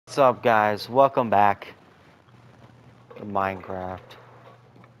What's up, guys? Welcome back to Minecraft.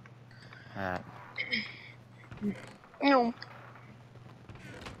 Alright. No.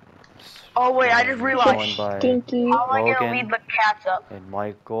 Oh wait, I just Joined realized. by Stinky. How am I gonna Logan lead the cats up? and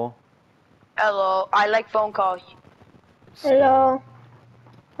Michael. Hello, I like phone calls. Hello.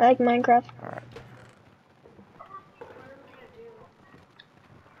 I like Minecraft. Alright.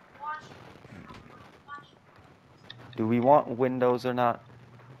 Do we want windows or not?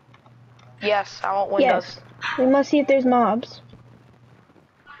 Yes, I want Windows. Yes. We must see if there's mobs.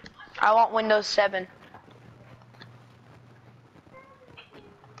 I want Windows 7.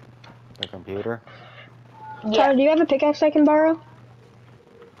 The computer? Yeah. Tyler, do you have a pickaxe I can borrow?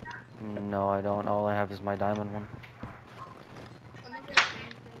 No, I don't. All I have is my diamond one.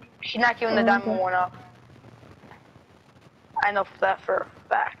 She's not giving the Oh, diamond okay. one up. I know that for a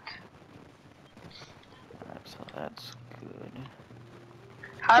fact. Alright, so that's good.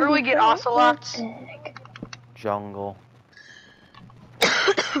 How do we get ocelots? Egg. Jungle.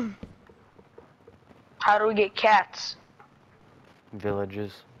 How do we get cats?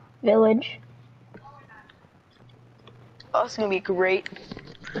 Villages. Village. Oh, it's gonna be great.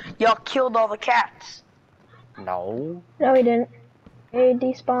 Y'all killed all the cats. No. No, we didn't. They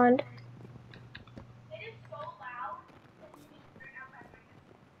despawned.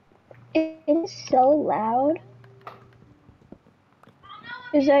 It is so loud.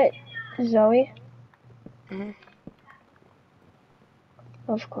 Is that Zoe? Mhm.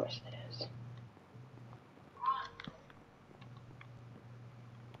 Of course it is.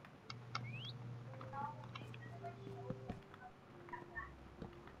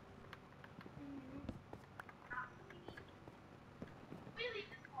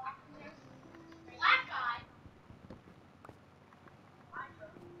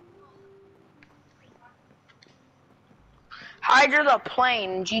 Hydra the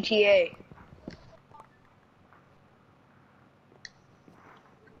plane in GTA.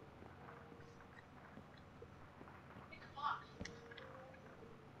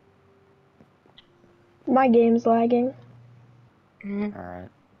 My game's lagging. Mhm. Alright.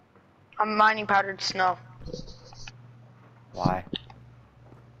 I'm mining powdered snow. Why?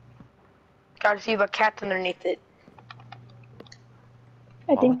 Gotta see if a cat's underneath it.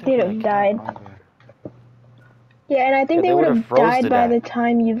 I Why would think there they'd be a have cat died. under? Yeah, and I think Yeah, they they would would've have froze to died by death. the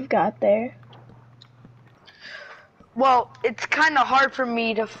time you've got there. Well, it's kind of hard for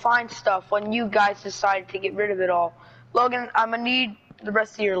me to find stuff when you guys decide to get rid of it all. Logan, I'm gonna need the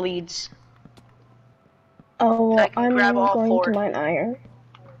rest of your leads. Oh, I well, can grab I'm all going to 4. mine iron.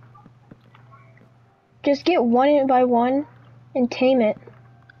 Just get one by one and tame it.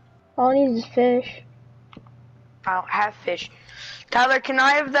 All I need is fish. I don't have fish. Tyler, can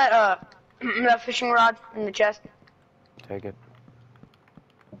I have that that fishing rod in the chest? Take it.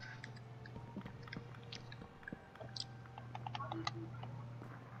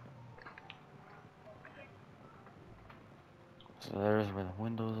 So there's where the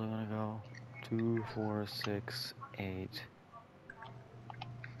windows are gonna go. 2, 4, 6, 8,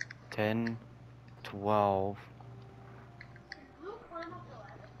 10, 12,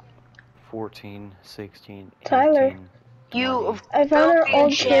 14, 16, Tyler, 18, You 20, I found built our the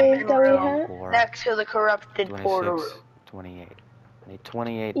old cave 23, enchantment that we room had. 24, next to the corrupted portal 26, room. 28. I need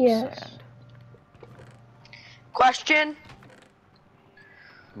 28 Yes. sand. Question: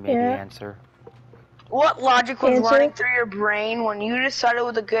 Maybe Yeah. answer. what logic was Answer. running through your brain when you decided it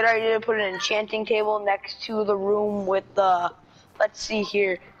was a good idea to put an enchanting table next to the room with the, let's see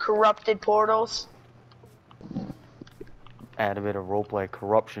here, corrupted portals? Add a bit of roleplay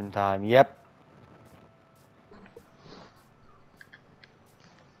corruption time. Yep.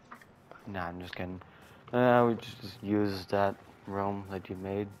 Nah, I'm just kidding. We just use that room that you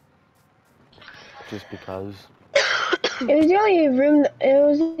made. Just because. It was the only room. It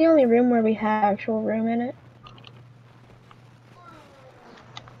was the only room where we had actual room in it.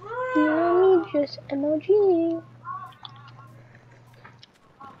 Let me just emoji.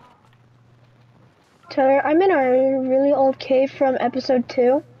 Tyler, I'm in our really old cave from episode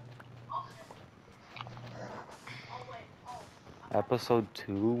 2. Episode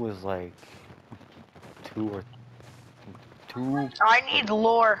 2 was like 2 I need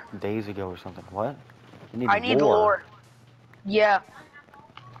lore. days ago or something. What? You need I need lore. lore. Yeah,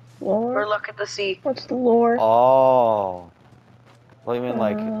 Lore? or look at the sea. What's the lore? Oh. Well, you mean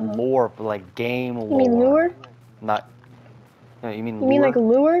like Uh, lore, but like game lore. You mean lure? Not. No, you mean You lure? mean like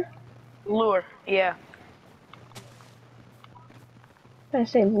lure? Lure, yeah. Did I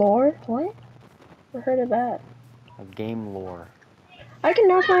say lore? What? Never heard of that. A game lore. I can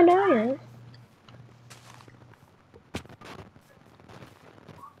now find iron.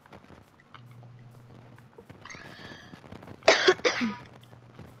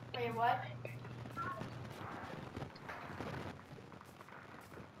 Wait, what?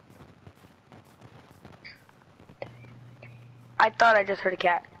 I thought I just heard a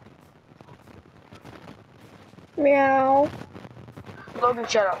cat. Meow. Logan,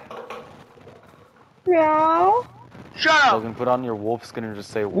 shut up. Meow. Shut up. Logan, put on your wolf skin and just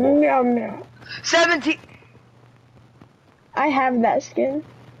say wolf. Meow meow. 17. I have that skin.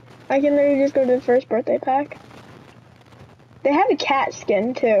 I can literally just go to the first birthday pack. They have a cat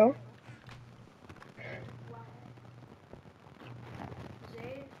skin too.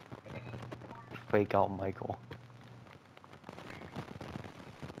 Fake out Michael.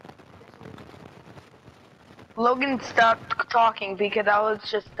 Logan stopped talking because I was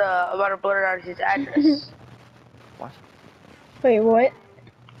just about to blurt out his address. What? Wait, what?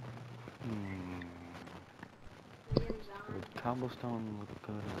 Would cobblestone look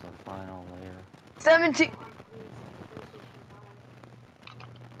good as a final layer? 17.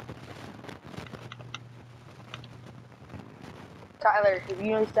 Tyler, if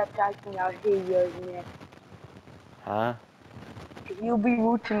you don't stop talking, I'll say yours next. Huh? If you be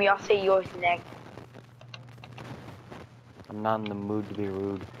rude to me, I'll say yours next. I'm not in the mood to be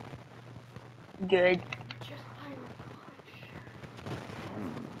rude. Good.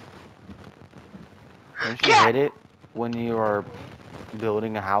 Don't you hate it when you are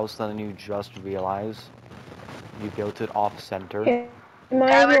building a house and then you just realize you built it off center? Okay.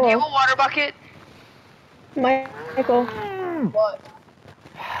 Tyler, do you have Michael. a water bucket? Michael. What?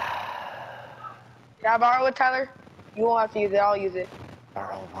 Can I borrow it, Tyler? You won't have to use it, I'll use it.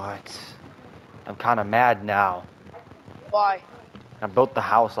 Borrow what? I'm kind of mad now. Why? I built the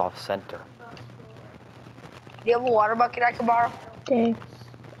house off center. Do you have a water bucket I can borrow? Dang.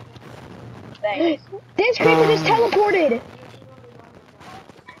 Thanks. This creeper just teleported!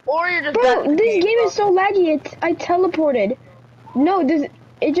 Or you're just back Bro, in the this cave, game bro. is so laggy, I teleported. No,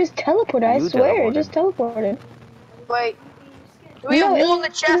 it just teleported, I You swear, it teleported. just teleported. Wait. Do we have No, wool in the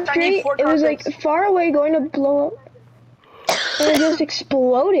chest? I need 4 it was like carpets. far away going to blow up. And it just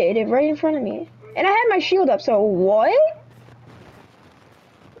exploded right in front of me. And I had my shield up, so what?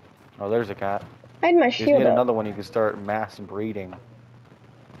 Oh, there's a cat. I had my You just shield need up. another one you can start mass breeding.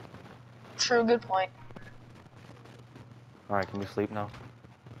 True, good point. Alright, can we sleep now?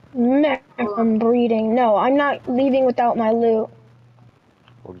 I'm breeding. No, I'm not leaving without my loot.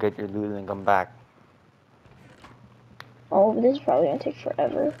 We'll get your loot and then come back. Oh, this is probably gonna take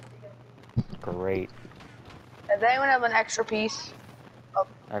forever. Great. Does anyone have an extra piece? Oh,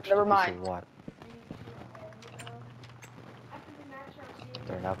 Extra never piece mind. of what?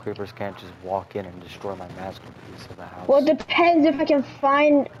 There, now creepers can't just walk in and destroy my masterpiece of the house. Well, it depends if I can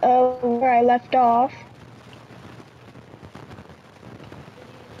find where I left off.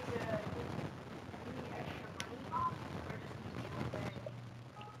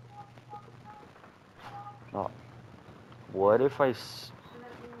 Oh. What if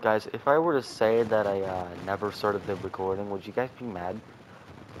guys, if I were to say that I never started the recording, would you guys be mad?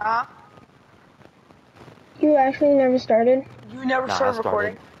 Huh? You actually never started? You never Nah, I started started.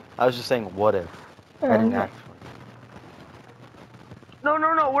 recording? I was just saying, what if? I didn't actually.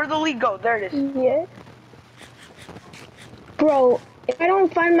 No, where'd the lead go? There it is. Yeah. Bro, if I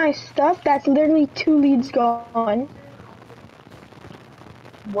don't find my stuff, that's literally 2 leads gone.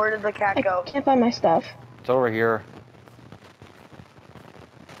 Where did the cat I go? can't find my stuff. It's over here.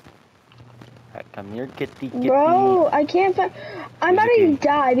 Come here, kitty, kitty. Bro, I can't find. I'm about to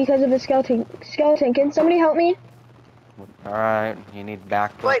die because of a skeleton. Can somebody help me? Alright, you need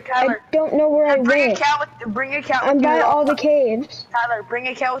backup. Wait, Tyler. I don't know where I Bring a went. cat bring a cat I'm with you by at all the times. caves. Tyler, bring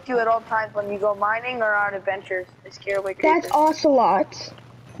a cat with you at all times when you go mining or on adventures. They scare away creepers. That's ocelots.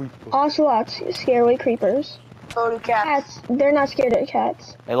 Ocelots scare away creepers. So do cats. Cats, they're not scared of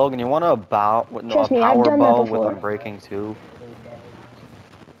cats. Hey Logan, you want a bow with no, a Trust me, I've power done that bow with before. Unbreaking 2?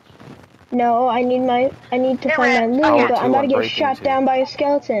 No, I need to Hey, find my man, loot, Power but 2 I'm about to get Unbreaking shot 2. down by a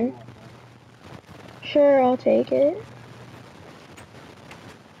skeleton. Sure, I'll take it.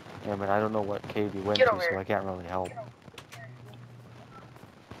 Yeah, but I don't know what cave you went Get to, over so here. I can't really help.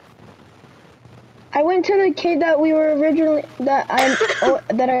 I went to the cave that we were originally that I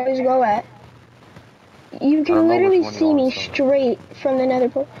always go at. You I can don't know literally which one you see are, me so- straight from the nether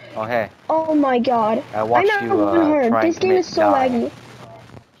portal. Oh, hey. Oh my god. I watched I'm you, not one hard. try and This game commit is so die. laggy.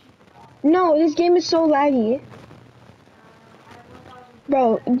 No, this game is so laggy.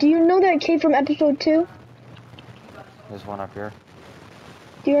 Bro, do you know that cave from episode 2? There's one up here.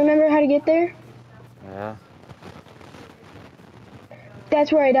 Do you remember how to get there? Yeah.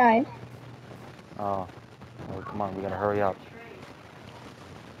 That's where I died. Oh. Well, come on, we gotta hurry up.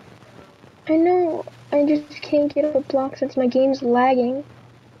 I know. I just can't get up a block since my game's lagging.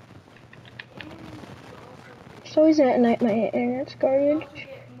 It's always at night my internet's garbage.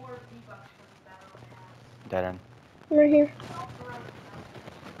 Dead end. I'm right here.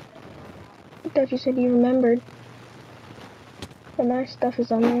 I thought you said you remembered. But my stuff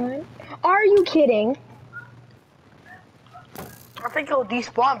is on the line. Are you kidding? I think it'll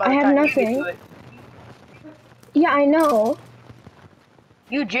despawn by I the have time nothing. you get to it. Yeah, I know.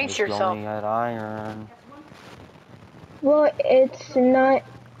 You jinx yourself. Only at iron. Well, it's not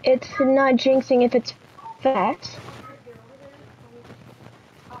jinxing if it's facts.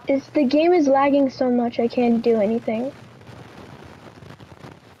 It's the game is lagging so much I can't do anything. Man,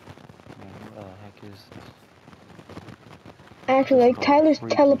 who the heck is this? Actually, like, Just Tyler's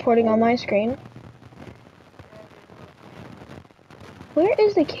freaking teleporting on my cold. screen. Where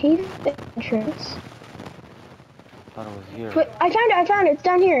is the cave entrance? Thought it was here. Wait, I found it, it's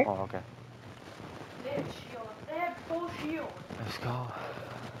down here. Oh, okay. Let's go.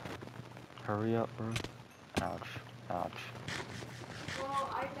 Hurry up, bro. Ouch. Ouch.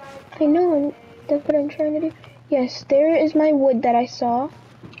 I know, that's what I'm trying to do. Yes, there is my wood that I saw.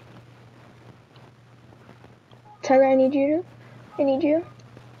 Tyler, I need you.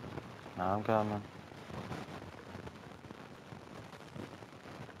 Nah, I'm coming.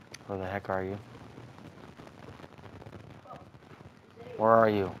 Where the heck are you? Where are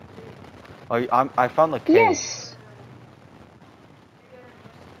you? Oh, I found the cave. Yes!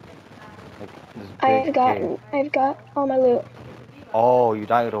 Like, this big cave. I've got all my loot. Oh, you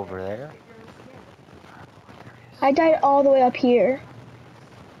died over there? I died all the way up here.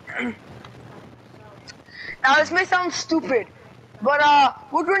 Now this may sound stupid, but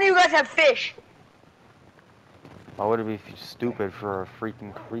which one of you guys have fish? Why would it be stupid for a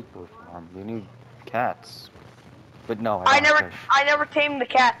freaking creeper farm? You need cats. But no, I don't have fish. I never tamed the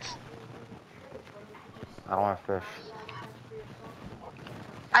cats. I don't have fish.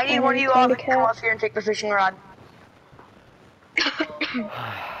 I need one of you all to come up here and take the fishing rod.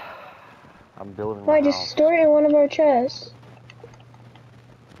 I'm building Why my just house. store it in one of our chests?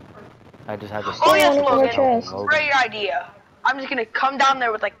 I just had to Oh yes, one of our Logan. chests. Great idea. I'm just gonna come down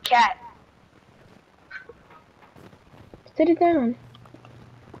there with a cat. Sit it down.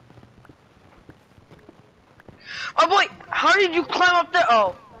 Oh boy, how did you climb up there?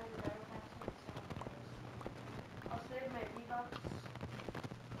 Oh.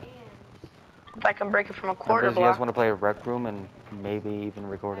 If I can break it from a quarter If you guys block. want to play a rec room and maybe even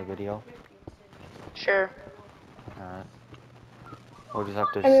record a video, Sure. alright. We'll just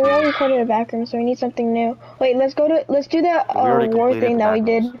have to I mean, we already see. recorded a back room, so we need something new. Wait, let's do the We already war completed thing the that we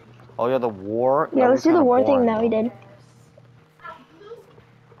did. backrooms. Oh yeah, the war? Yeah, That let's was do the kinda war thing boring, that we though. did.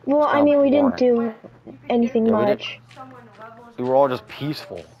 Well, I kinda mean, we didn't boring. do anything Yeah, we did- much. We were all just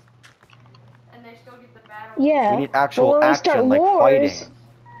peaceful. Yeah. We need but actual when we start action, like wars,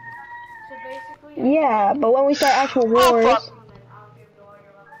 fighting. yeah, but when we start actual wars, fuck.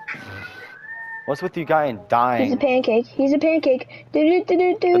 What's with you guys he's a dying? pancake. He's a pancake. Do do do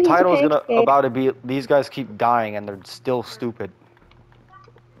do do. The He's a title's pancake. about to be, these guys keep dying and they're still stupid.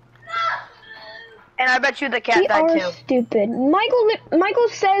 And I bet you the cat We died are too. stupid. Michael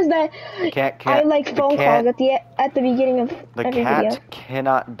says that I like the phone cat- calls at the beginning of The every cat video.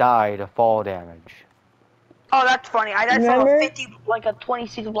 cannot die to fall damage. Oh, that's funny. I died from Remember? a 50, like a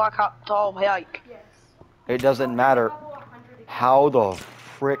 26 block tall hike. It doesn't matter how the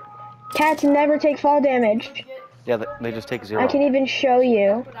frick. Cats never take fall damage. Yeah, they just take 0. I can even show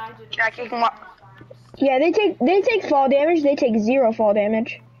you. Can I kick him up? Yeah, they take fall damage. They take 0 fall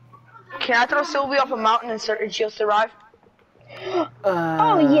damage. Can I throw Sylvie off a mountain and she'll survive?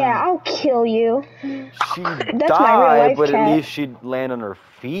 Oh yeah, I'll kill you. She my real died, life but cat. at least she'd land on her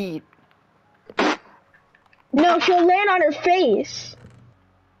feet. No, she'll land on her face.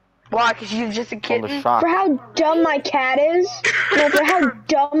 Why? Because she's just a From the kitten? shock. For how dumb my cat is. No, for how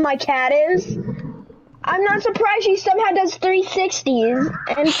dumb my cat is. I'm not surprised she somehow does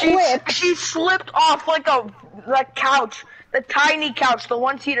 360s and flips. She slipped off like the couch. The tiny couch, the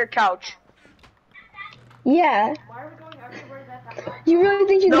one-seater couch. Yeah. You really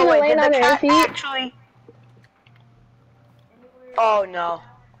think she's No, gonna wait, land did on the her cat feet? actually... Oh, no.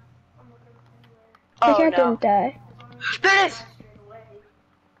 The Oh, cat no. didn't die. Dennis!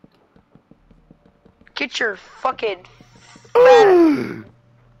 Get your fucking... fat-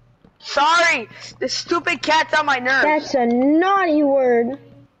 Sorry! This stupid cat's on my nerves. That's a naughty word.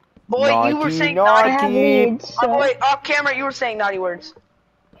 Boy, you were saying I naughty... have Naughty. leads, so... Oh, wait, off camera, you were saying naughty words.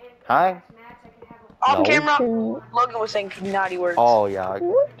 Hi? Off No. camera, Hmm. Logan was saying naughty words. Oh, yeah. I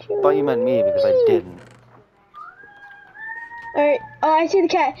thought you meant me because I didn't. Alright, oh, I see the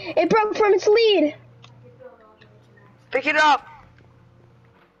cat. It broke from its lead. Pick it up.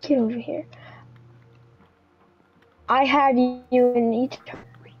 Get over here. I had you in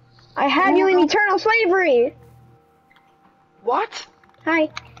eternal slavery. What? Hi.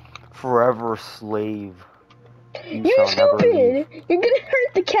 Forever slave. You You shall never leave. stupid! You're gonna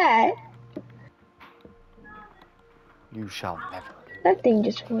hurt the cat. You shall never leave. That thing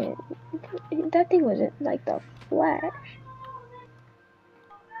just went. That thing wasn't like the Flash.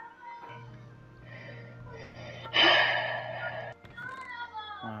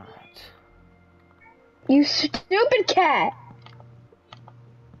 Alright. You stupid cat!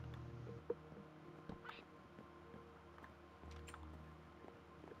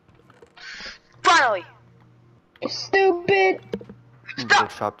 Finally. Stupid! Go Stop.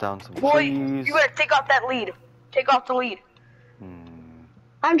 chop down some Boy, trees. you better take off that lead. Take off the lead.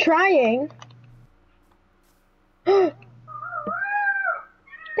 I'm trying. Thank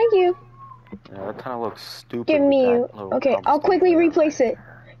you. Yeah, that kind of looks stupid. Give with me that you. little Okay, I'll cobblestone quickly layer replace right it.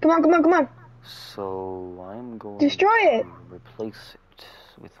 there. Come on, come on, come on. So I'm going Destroy to it. replace it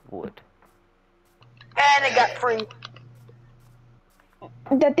with wood. And it got free.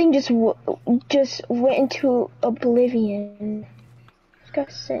 That thing just went into oblivion. Just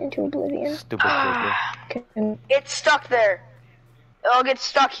got sent into oblivion. Stupid creeper. Okay. It's stuck there. It'll get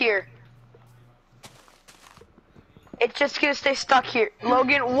stuck here. It's just gonna stay stuck here.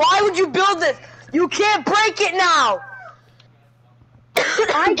 Logan, why would you build this? You can't break it now!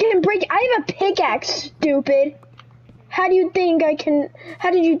 I can break. I have a pickaxe, stupid. How do you think I can?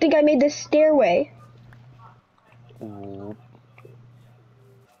 How did you think I made this stairway? Ooh.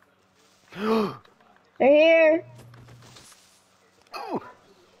 They're here.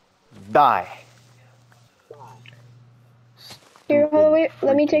 Die. Here, hold on, wait.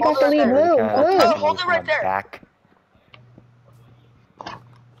 Let me take off the lead. Hold Move, Cat, move. attack me Hold it from right the there. Back.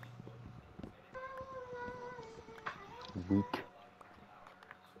 Weak.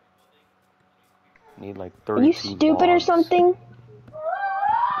 Need like Are 32 you stupid or logs. something?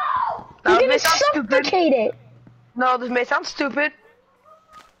 Now, You're this gonna may sound stupid. suffocate it. No, this may sound stupid.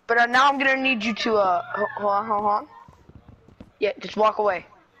 But now I'm gonna need you to, hold on. Yeah, just walk away.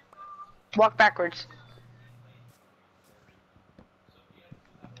 Walk backwards.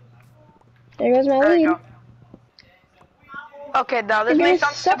 There goes my There you lead. go. Okay, now this You're may gonna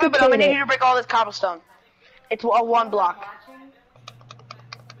sound stupid, but I'm gonna suffocate need it. you to break all this cobblestone. It's a one block.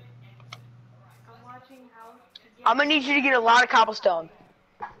 I'm gonna need you to get a lot of cobblestone.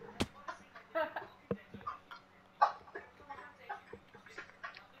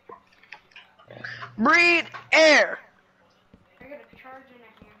 Breathe air.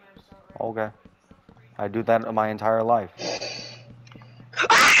 Okay. I do that my entire life.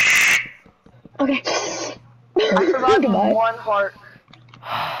 Okay. I survived with Goodbye. 1 heart.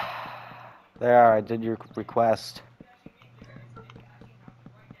 There, I did your request.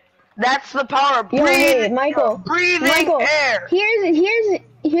 That's the power of Yo, wait, Michael. breathing Michael, air. here's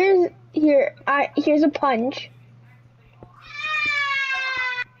a punch.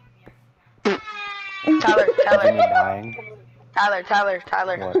 Tyler. Jimmy dying.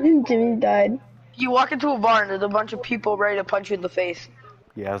 Tyler. What? Jimmy died. You walk into a barn, there's a bunch of people ready to punch you in the face.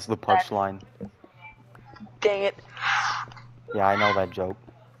 Yeah, that's the punchline. Dang it. Yeah, I know that joke.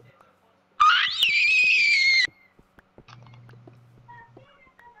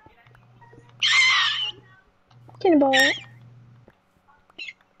 Cannonball.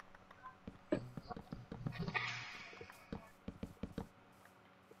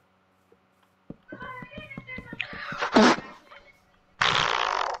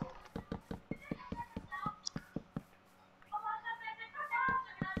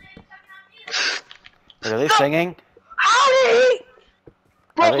 Are they singing? How did he?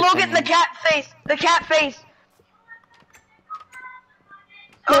 Bro, Are they look at the singing? cat face. The cat face.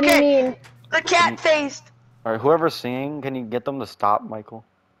 What do you Okay, mean? the cat faced. Alright, whoever's singing, can you get them to stop, Michael?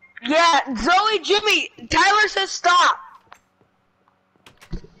 Yeah, Zoe, Jimmy, Tyler says stop.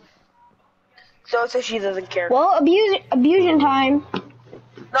 Zoe says she doesn't care. Well, abusion time.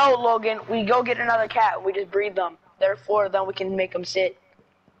 No, Logan, we go get another cat. We just breed them. Therefore, then we can make them sit.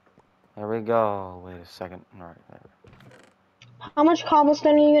 There we go. Wait a second. Alright, there. How much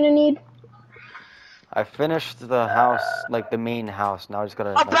cobblestone are you gonna need? I finished the house, like the main house. Now I just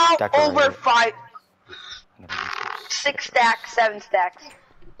gotta like, About decorate over it. 5, I gotta do some 6 stacks, 7 stacks.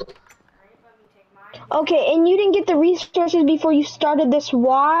 Okay, and you didn't get the resources before you started this.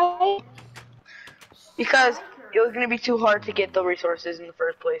 Why? Because it was gonna be too hard to get the resources in the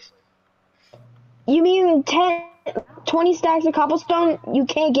first place. You mean 20 stacks of cobblestone you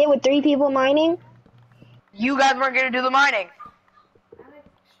can't get with 3 people mining? You guys weren't gonna do the mining.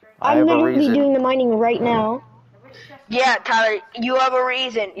 I I'm have a literally reason. doing the mining right now. Yeah, Tyler, you have a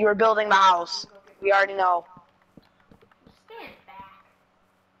reason. You were building the house. We already know. Stand back.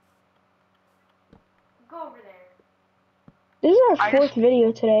 Go over there. This is our I fourth just-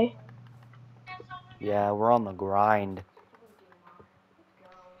 video today. Yeah, we're on the grind.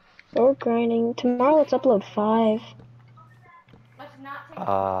 We're grinding. Tomorrow let's upload 5. Let's not take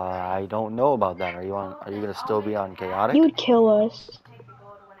I don't know about that. Are you on? Are you gonna still be on chaotic? You would kill us. take the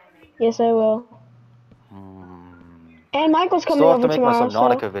gold when I make it. Yes, I will. Hmm. And Michael's coming Still have over to make my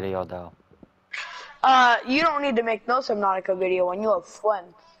tomorrow, Subnautica so... video though. You don't need to make no Subnautica video when you have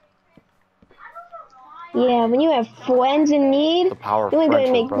friends. Yeah, when you have friends in need, The power of you ain't gonna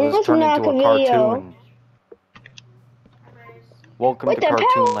friendship, make bro. no This turned into a Subnautica video. cartoon. Welcome With to the Cartoon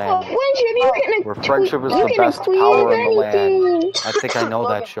power of Land, friendship, you can where friendship is you the can best create power in the land. anything. I think I know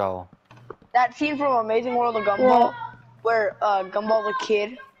that Logan. show. That scene from Amazing World of Gumball, What? where Gumball's a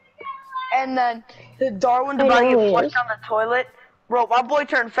kid, and then the Darwin I about to know get he flushed is. down the toilet. Bro, my boy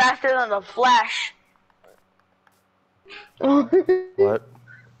turned faster than the Flash. What?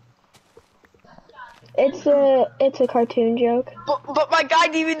 It's a cartoon joke. But my guy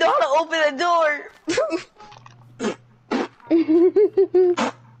didn't even know how to open the door.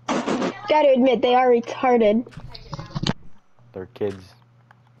 Gotta admit, they are retarded. They're kids.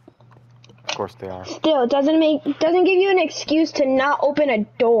 Of course they are. Still, doesn't give you an excuse to not open a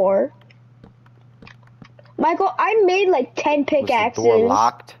door. Michael, I made like 10 Was pickaxes. the door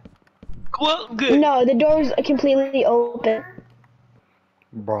locked? Well, good. No, the door's completely open.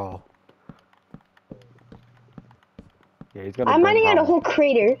 Bro. Yeah, he's gonna I'm bring mining out a home. whole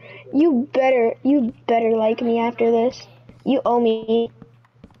crater. You better like me after this. You owe me.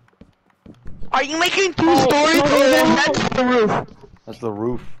 Are you making 2 Michael, stories or you know that's what? the roof? That's the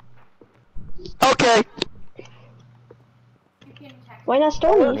roof. Okay. You can text Why not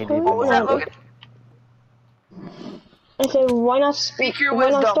stories? need huh? even What was that, more. Logan? I said, why not Speak your why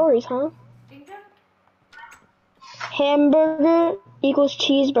not wisdom. stories, huh? Kingdom? Hamburger equals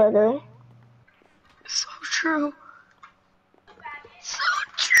cheeseburger. So true. So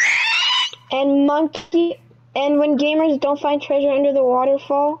true. And monkey. And when gamers don't find treasure under the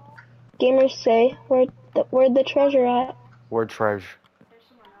waterfall, gamers say, where'd the treasure at? Word treasure. There's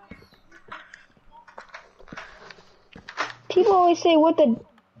someone else. People always say, what the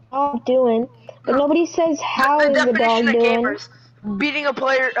dog doing? But nobody says, how The is the dog definition of doing? gamers: beating a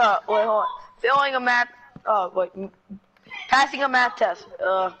player. Wait, hold on. Failing a math. Passing a math test.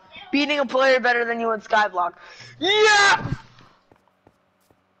 Beating a player better than you in Skyblock. Yeah.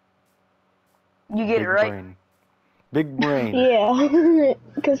 You get Big it right. brain. Big brain. Yeah,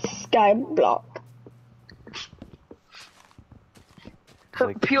 because Skyblock.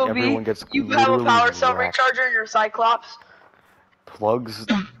 Like, everyone POV. gets You have a literally power cell wrecked. recharger in your Cyclops. Plugs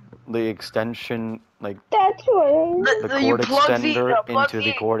the extension, like, That's what. The You cord plug extender plug into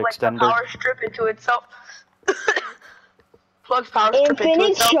the cord like, extender. The power strip into itself. Plugs power strip into Infinite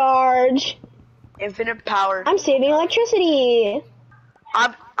itself. charge. Infinite power. I'm saving electricity.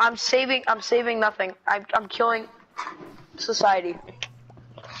 I'm saving nothing. I'm killing society.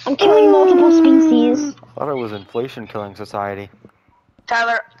 I'm killing multiple species. I thought it was inflation killing society.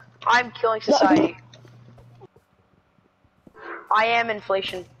 Tyler, I'm killing society. I am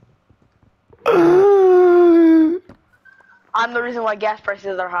inflation. I'm the reason why gas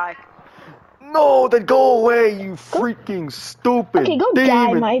prices are high. No, then go away, you freaking stupid Okay, go die,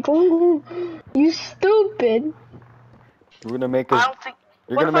 demon. Michael. You stupid. You're gonna make I us. don't think.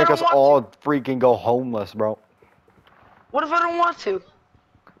 You're what gonna if I make us don't want all freaking go homeless, bro. What if I don't want to?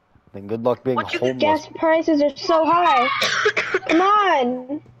 Then good luck being What you- homeless. Gas prices are so high. Come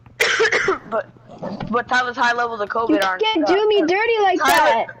on. but Tyler's high levels of COVID You aren't. can't do me dirty like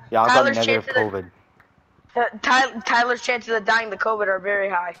that. Yeah, I've got Tyler's negative chances COVID. Tyler's chances of dying to COVID are very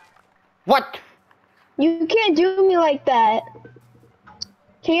high. What? You can't do me like that.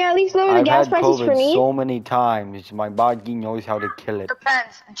 Can you at least lower the I've gas had prices for COVID me? so many times. My body knows how to kill it.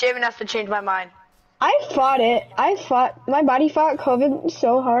 Depends. Javen has to change my mind. I fought it. My body fought COVID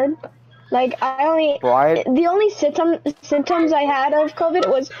so hard. Like, Bro, the only symptoms I had of COVID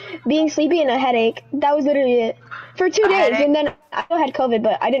was being sleepy and a headache. That was literally it. For 2 days, headache? and then I still had COVID,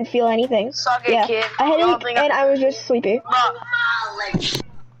 but I didn't feel anything. Suck it, Yeah, kid. a You don't headache, think and I was just sleepy.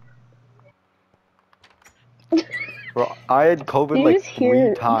 Bro, I had COVID Did you like just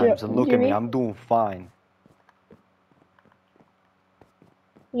hear 3 times, and look at me, Jimmy? I'm doing fine.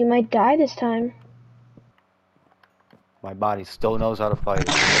 You might die this time. My body still knows how to fight.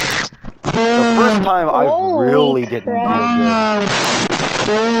 The first time I Holy really didn't feel crap.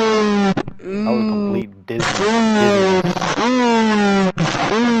 good. I was complete dizziness.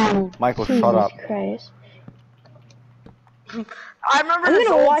 Michael, shut Jesus up. Christ. I remember I'm this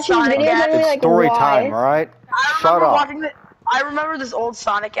gonna old watch these Sonic videos ad. and be It's like, story why? time, alright? Shut up. I remember this old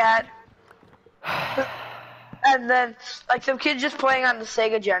Sonic ad. And then, like, some kid just playing on the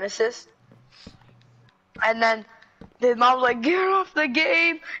Sega Genesis. And then, his mom's like, get off the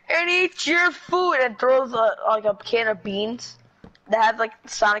game and eat your food. And throws, like, a can of beans that has, like,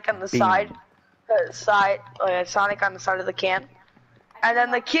 Sonic on the side. Like, Sonic on the side of the can. And then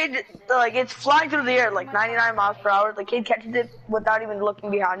the kid, like, it's flying through the air, like, 99 miles per hour. The kid catches it without even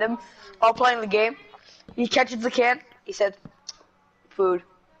looking behind him while playing the game. He catches the can. He said, food.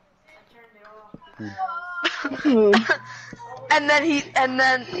 Food. and then he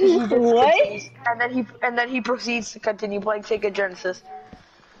just What? continues, and then he proceeds to continue playing Sega Genesis.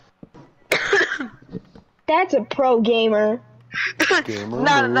 That's a pro gamer. Gamer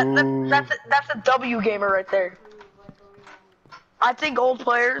That's a W gamer right there. I think old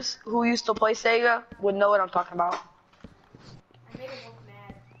players who used to play Sega would know what I'm talking about. I made him look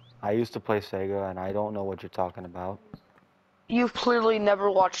mad. I used to play Sega, and I don't know what you're talking about. You've clearly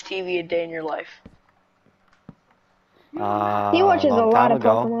never watched TV a day in your life. He watches a long lot time of ago.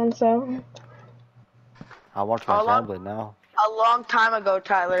 Pokemon, so. I watch my A long- family now. A long time ago,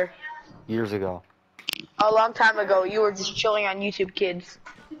 Tyler. Years ago. A long time ago, you were just chilling on YouTube Kids.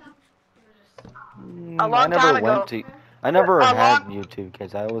 A long time ago. I never A had long- YouTube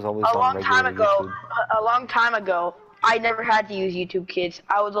Kids. I was always A on long regular time ago, YouTube. a long time ago, I never had to use YouTube Kids.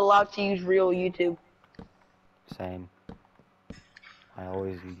 I was allowed to use real YouTube. Same. I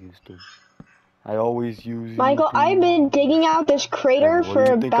always used to. I always use Michael, YouTube. I've been digging out this crater And what for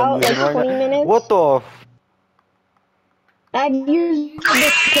do you think I'm about like using right 20 now? minutes. What the I've used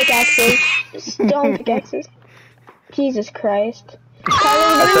the pickaxes. Stone pickaxes. Jesus Christ.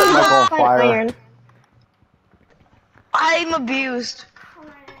 I set my phone on fire. Iron. I'm abused.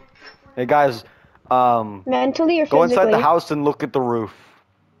 Hey guys, Mentally or physically? go inside the house and look at the roof.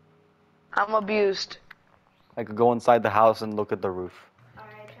 I'm abused. I could go inside the house and look at the roof.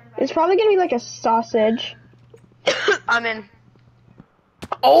 Alright, turn back. It's probably gonna be like a sausage. I'm in.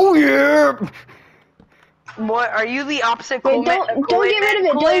 Oh yeah! What? Are you the opposite? Wait, don't get rid of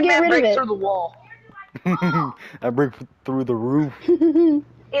it. Don't get rid of it. Through the wall. I break through the roof.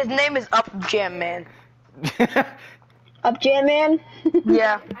 His name is Up Jam Man. Up Jam Man?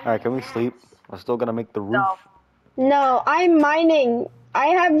 Yeah. Alright, can we sleep? I'm still gonna make the roof. No. No, I'm mining.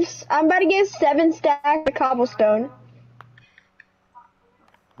 I'm about to get 7 stacks of cobblestone.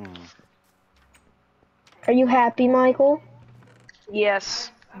 Are you happy, Michael?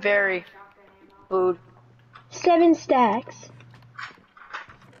 Yes. Very. Food. 7 stacks.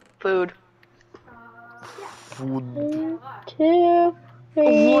 Food. Food. 1, 2,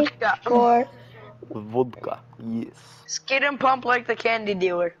 3, Vodka. 4. Vodka. Yes. Skid and pump like the candy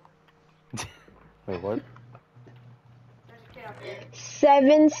dealer. Wait, what? There's a kid up here.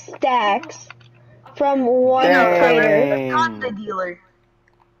 7 stacks from one Dang. crater. The candy dealer.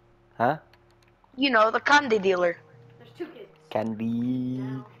 Huh? You know, the candy dealer. There's 2 kids. Candy.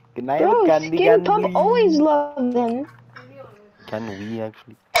 Can I have Bro, a candy Skin candy? Pump always loved them. Can we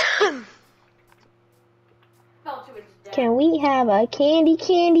actually? Fell to its death. Can we have a candy,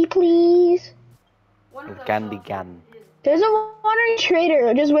 please? One of those Candy cells can. is- There's a wandering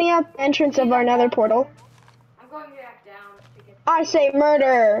trader just waiting at the entrance of our nether portal. I'm going back down to get. I say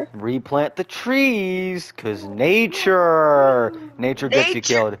murder. Replant the trees, cause nature gets you Nature.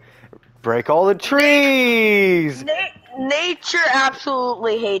 killed. Break all the trees. Nature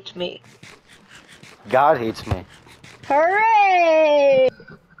absolutely hates me. God hates me. Hooray!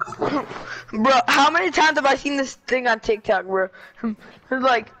 Bro, how many times have I seen this thing on TikTok, bro? It's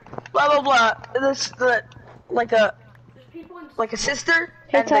like, blah blah blah. Like a There's people in. like a sister.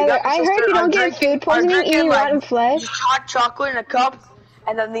 Hey and they Tyler, got the I heard sister you are don't get drinking- food poisoning are drinking, eating like, rotten flesh. hot chocolate in a cup,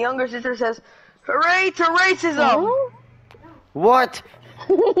 and then the younger sister says, "Hooray to racism!" Huh? What?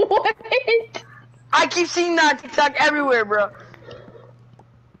 What? I keep seeing that on TikTok everywhere, bro.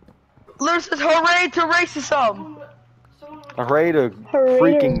 Lewis says, "Hooray to racism!" Someone was. Hooray to Hooray to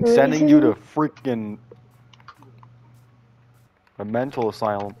freaking sending you to racism. freaking a mental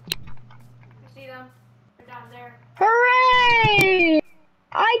asylum. I see them. They're down there. Hooray!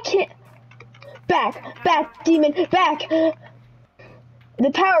 I can't. Back, demon, back!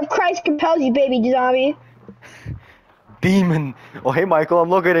 The power of Christ compels you, baby zombie. Demon. Oh hey Michael, I'm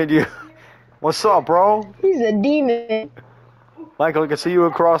looking at you. What's up, bro? He's a demon. Michael, I can see you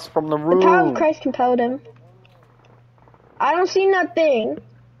across from the The power of room. Christ compelled him. I don't see nothing.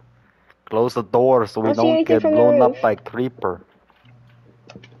 Close the door so we Don't see don't anything get from the blown roof. up by creeper.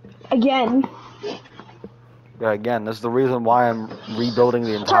 Again. Yeah, again, that's the reason why I'm rebuilding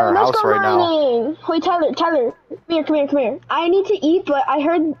the entire Tyler, let's house go right now. mining. Wait, Tyler, come here. I need to eat, but I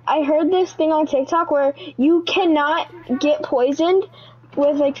heard this thing on TikTok where you cannot get poisoned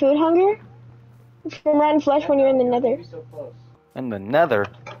with like food hunger from rotten flesh when you're in the nether. In the nether.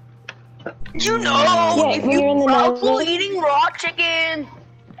 You know, Yeah, if when you you're in the truffle nether. eating raw chicken,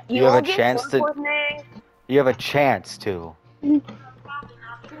 You have a won't get chance food to. poisoning. You have a chance to. Good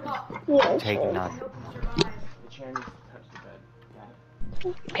luck. Yeah, Take sure. none. I hope you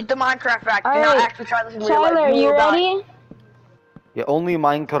survive. Hit the Minecraft fact. All Do not right, actually try this in real life. Tyler, You you will die. ready? Yeah, only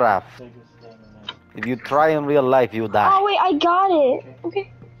Minecraft. If you try in real life, you die. Oh wait, I got it.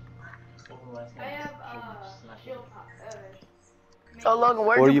 Okay. I have shield pop. So Logan,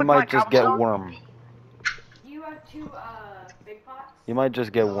 where'd Or you you put my might just get cobblestone? worm. You have 2 big pots. You might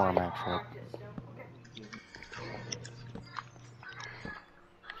just get So worm, I actually. marked it still. Okay.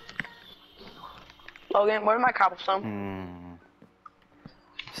 Logan, where's my cobblestone? Hmm.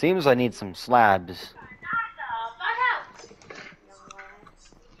 Seems I need some slabs.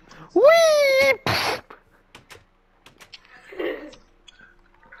 Whee! I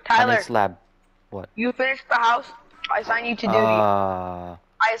Tyler, need slab. you finished the house. I assign you to duty. I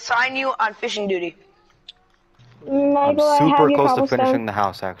assign you on fishing duty. I'm Michael, I have super your close to cobblestone. finishing the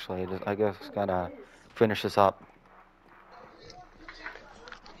house, actually. I guess gotta finish this up.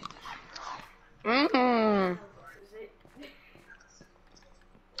 Mmm.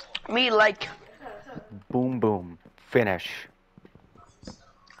 Me like. Boom, boom. Finish.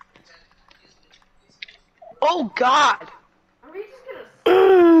 Oh God. Are we just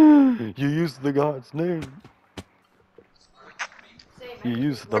gonna You used the God's name. say You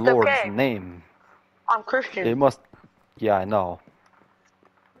used the It's Lord's okay. name. I'm Christian. It must. Yeah, I know.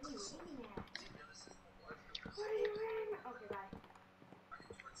 What are you wearing? Okay, bye.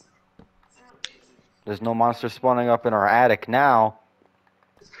 There's no monster spawning up in our attic now.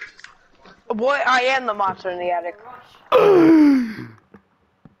 Boy, I am the monster in the attic. Rush.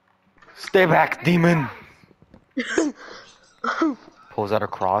 Stay back, demon. Pulls out a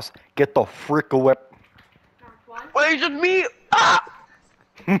cross. Get the frick away. Knocked one. Wait, it's just me. Ah!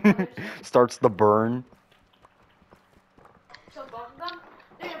 Starts the burn. So both of them.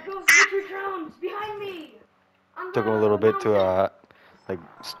 They have both victory crowns behind me. On Took the him a little bit to mountain. like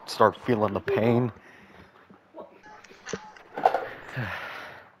start feeling the pain.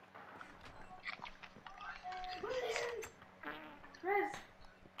 Rez,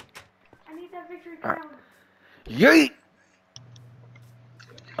 I need that victory Alright. crown. Yeet.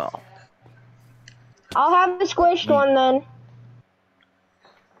 Oh. I'll have the squished one then.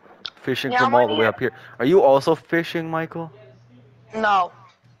 Fishing Yeah, from I'm all the already way at- up here. Are you also fishing, Michael? No.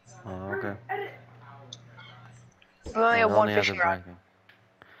 Oh, okay. We only Yeah, have it one only has a fishing rod. bracket.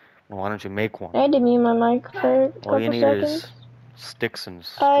 Well, why don't you make one? I had to mute my mic for a All you couple need seconds. is sticks and Do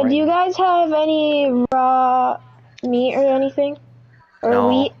you string. guys have any raw meat or anything? Or No.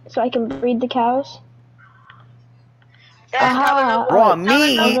 wheat so I can breed the cows? Yeah, Tyler knows. Raw Tyler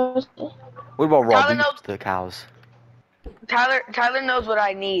meat? knows, What about raw Tyler beef knows- to the cows? Tyler knows what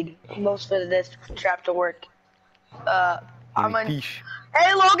I need most for this trap to work. I'm Maybe an. fish.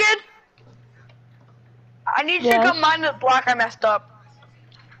 Hey, Logan. I need you to Yes? come mine the block I messed up.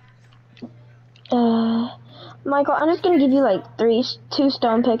 Michael, I'm just gonna give you like 2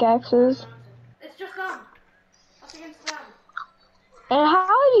 stone pickaxes. It's just them. Us against them. And how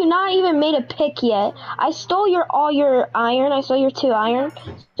have you not even made a pick yet? I stole all your iron. I stole your 2 iron,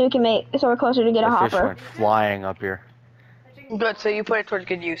 so we're closer to get a The fish hopper. went flying up here. Good, so you put it towards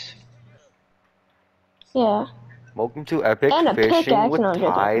good use. Yeah. Welcome to Epic And a Fishing pickaxe, with no, I'm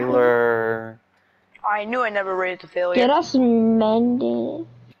joking. Tyler. I knew I never raised a failure. Get us mended.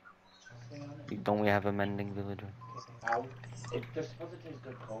 Don't we have a mending villager? It just supposed to taste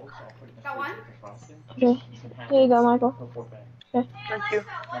good cold, so I'll put it in the Got one? freezer for frosting. Okay. You can have Here you it go, Michael. before bed. Thank you.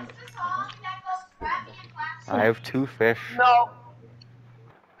 I have 2 fish. No.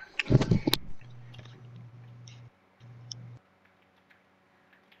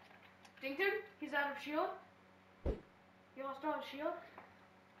 Dinkin, he's out of shield. He lost all his shield.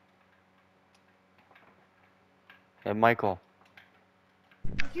 And Michael,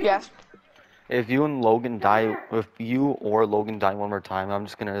 Yes. if you and Logan die, if you or Logan die one more time, I'm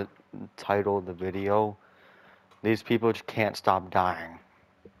just gonna title the video, "These people just can't stop dying."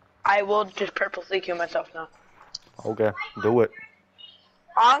 I will just purposely kill myself now. Okay, do it.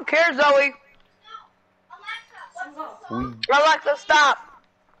 I don't care, Zoe. We. Alexa, stop.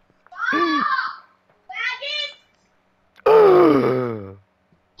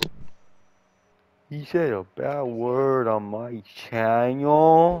 He said a bad word on my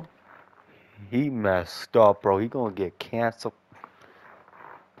channel. He messed up, bro. He gonna get canceled.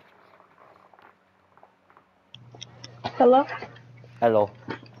 Hello? Hello.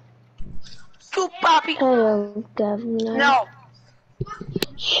 Scoop Poppy. Hello, Governor. No.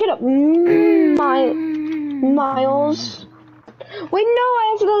 Shut up, Miles. Wait, no,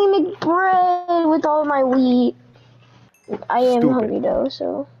 I accidentally made bread with all my wheat. I am Stupid. hungry though,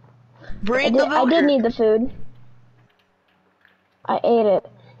 so Breed the I villager. did need the food. I ate it.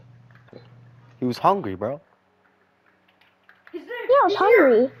 He was hungry, bro. He's there. Yeah, I was He's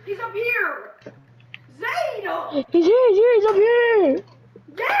hungry. Here. He's up here. Zayno. He's here, he's up here.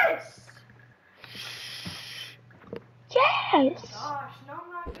 Yes. Yes. Gosh, no,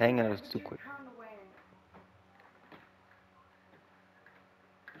 I'm not. Dang it, it gonna was too get quick. turned away.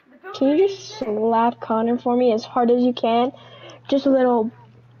 The Can you builder just is sick. slap Connor for me as hard as you can? Just a little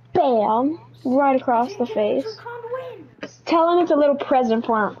bam right across the face. Tell him it's a little present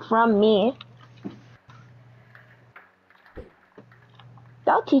from me.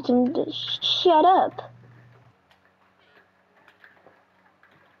 I'll teach him to shut up.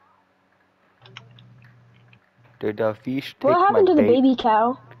 Did the fish take What my happened to the bait? baby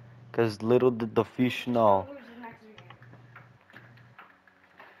cow? Cause little did the fish know.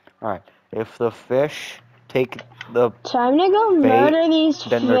 Alright, if the fish take the Time to go bait, murder these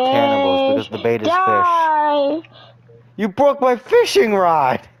then they're cannibals because the bait is fish. Die! You broke my fishing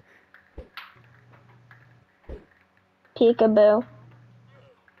rod! Peekaboo.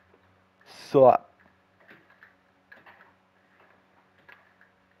 So,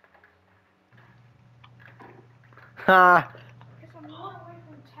 ha! Because I'm one away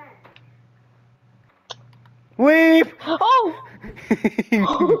from 10. Weep! Oh!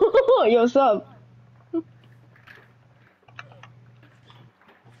 Yo, what's up? I'm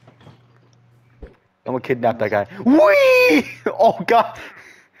gonna kidnap that guy. Wee! Oh god!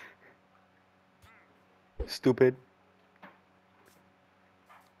 Stupid.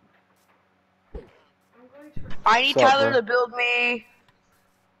 I need What's up, Tyler bro? to build me.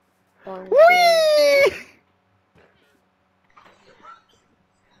 Wee!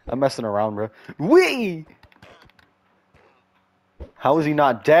 I'm messing around, bro. Wee! How is he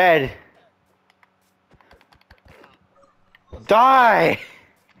not dead? Die!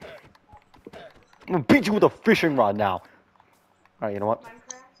 I'm gonna beat you with a fishing rod now. Alright, you know what?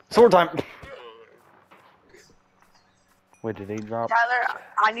 Sword time! Wait, did he drop Tyler,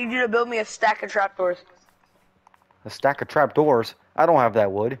 I need you to build me a stack of trapdoors. a stack of trapdoors? I don't have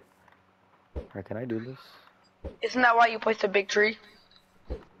that wood. Alright, can I do this? Isn't that why you placed a big tree?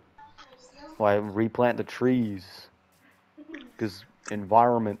 Why replant the trees? Because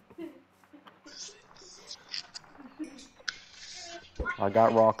environment. I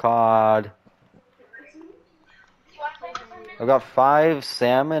got raw cod. I got 5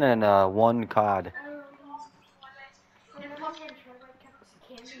 salmon and 1 cod.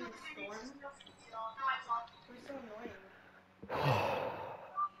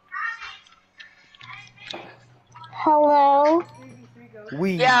 Hello?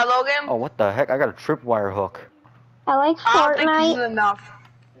 Wee. Yeah, Logan. Oh, what the heck? I got a tripwire hook. I like I don't think this is Fortnite. enough.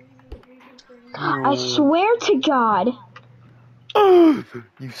 I swear to God,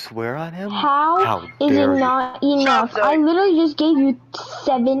 You swear on him? how is it dare you. not enough? Shut up, I Zoe. literally just gave you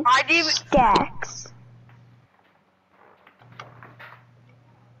 7 I didn't. stacks.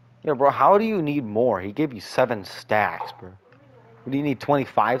 Yeah, bro, how do you need more? He gave you 7 stacks, bro. What do you need,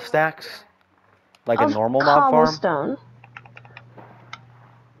 25 stacks? Like a Of normal mob farm? cobblestone.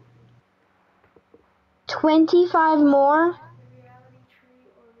 25 more?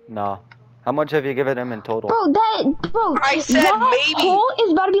 No. How much have you given him in total? Bro, I said that maybe. hole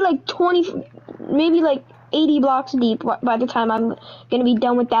is about to be like 20, maybe like 80 blocks deep by the time I'm gonna be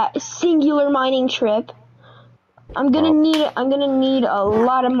done with that singular mining trip. I'm gonna need a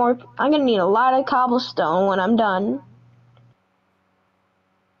lot of more. I'm gonna need a lot of cobblestone when I'm done.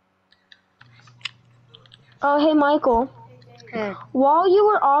 Oh, hey Michael. While you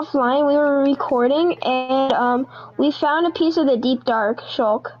were offline, we were recording, and we found a piece of the deep dark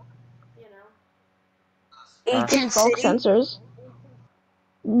shulk. 18 Bulk city. sensors.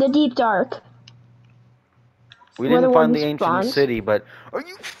 The deep dark. We where didn't the find the warden ancient spawns. city, but are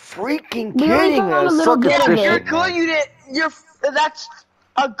you freaking We only kidding found a us? little Suck bit at of Yeah, you're it. fishing, good. man. You didn't. That's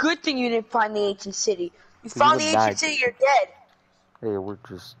a good thing. You didn't find the ancient city. You 'Cause you found the would ancient die. city. You're dead. Hey, we're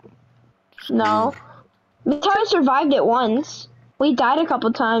just... No. Tyler survived it once. We died a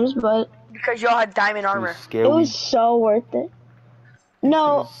couple times, but Because y'all had diamond It armor. was scary. it was so worth it.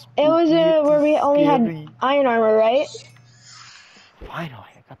 No, it was spooky, where we only had scary. iron armor, right? Finally,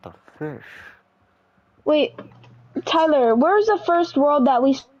 I got the fish. Wait, Tyler, where's the first world that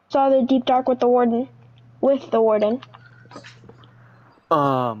we saw the deep dark with the warden. With the warden.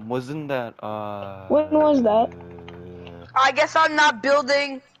 Wasn't that, When was that? I guess I'm not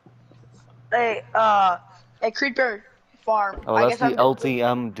building a creeper farm. Oh, I that's guess the I'm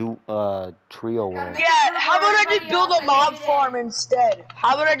LTM trio word. Yeah, how about I just build a mob farm instead?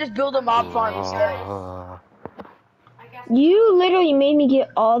 How about I just build a mob farm instead? Uh, I guess. You literally made me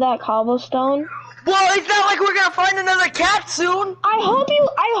get all that cobblestone. Well, it's not like we're gonna find another cat soon. I hope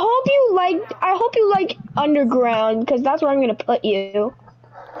you like underground, because that's where I'm gonna put you.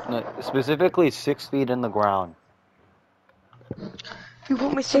 no, specifically 6 feet in the ground. If you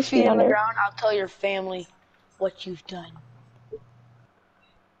put me 6 6 feet feet in the under. ground, I'll tell your family what you've done.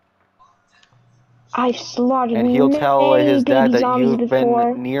 I've slaughtered And he'll tell many his dad baby that zombies you've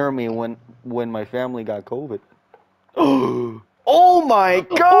before. been near me when my family got COVID. Oh my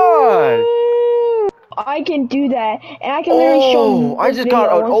god! Ooh, I can do that, and I can literally show Oh, him I this just got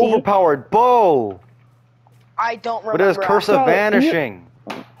video an once he- overpowered bow! I don't But it has remember. Curse of Bro, you- Vanishing.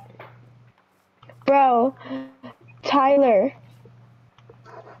 Bro, Tyler.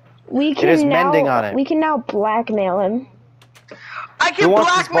 We can is now, mending on it. We can now blackmail him. I can wants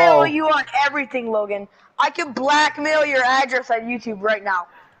this blackmail ball? you on everything, Logan. I can blackmail your address on YouTube right now.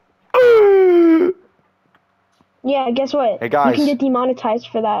 Yeah, guess what? Hey, guys. You can get demonetized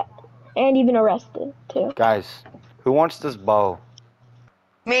for that, and even arrested too. Guys, who wants this bow?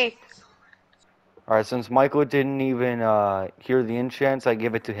 Me. Alright, since Michael didn't even hear the enchants, I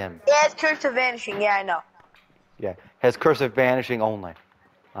give it to him. Yeah, it's Curse of Vanishing. Yeah, I know. Yeah, has Curse of Vanishing only.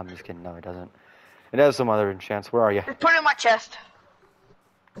 I'm just kidding, no it doesn't. It has some other enchants. Where are you? Just put it in my chest.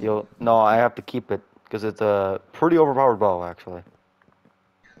 No, I have to keep it, because it's a pretty overpowered bow, actually.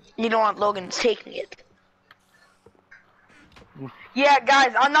 You don't want Logan taking it. Yeah,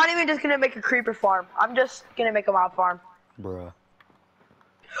 guys, I'm not even just gonna make a creeper farm. I'm just gonna make a mob farm. Bruh.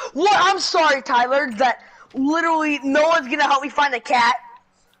 What? I'm sorry, Tyler, that literally no one's gonna help me find a cat.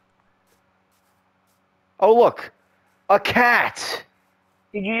 Oh, look! A cat!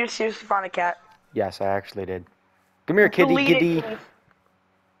 Did you just seriously find a cat? Yes, I actually did. Come here, kitty, Delete it, kitty. please.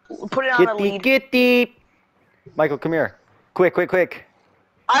 Put it on a Kitty, lead. kitty! Michael, come here. Quick, quick, quick.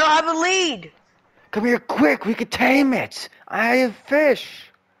 I don't have a lead. Come here, quick, we could tame it. I have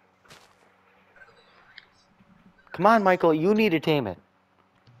fish. Come on, Michael, you need to tame it.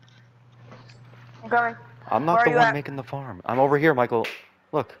 I'm coming. I'm Where not are the you one at? making the farm. I'm over here, Michael.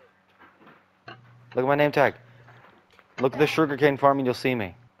 Look. Look at my name tag. Look at the sugarcane farm and you'll see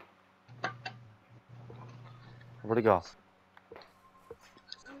me. Where'd it go?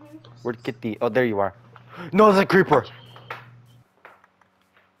 Where'd Kitty? Oh, there you are. No, there's a creeper.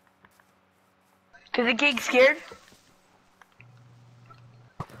 Cause the kid's scared.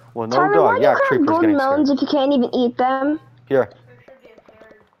 Well, no Tyler, why dog. do Yeah, you have creeper's golden getting melons scared. if you can't even eat them? Here.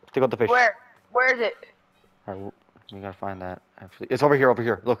 Take out the fish. Where? Where is it? Alright, we gotta find that, actually. It's over here, over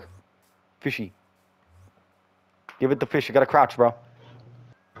here. Look. Fishy. Give it the fish. You gotta crouch, bro.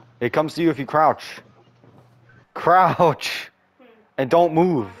 It comes to you if you crouch. Crouch! And don't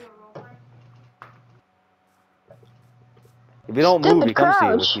move. If you don't move, Stupid he comes to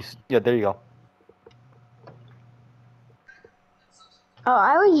you. crouch. Yeah, there you go. Oh,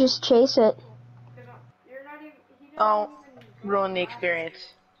 I would just chase it. You're not even. He doesn't Oh, even- ruin the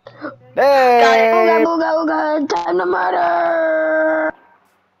experience. Hey! Ooga booga ooga, time to murder!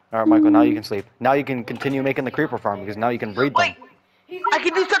 Alright, Michael, now you can sleep. Now you can continue making the creeper farm because now you can breed them. Wait, I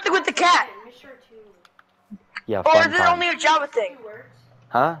can do something with the cat. Mr. Two. Yeah, Or fun is it time. only a Java thing? Words.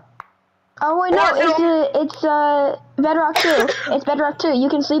 Huh? Oh wait, no, it's Bedrock 2. It's Bedrock 2. You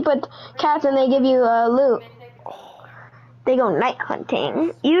can sleep with cats and they give you loot. They go night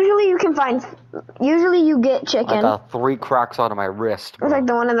hunting. Usually you get I chicken. got 3 cracks out of my wrist, bro. It's like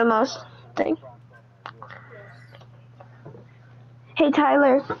the one of the most thing. Hey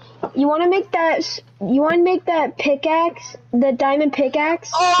Tyler, you want to make that pickaxe, the diamond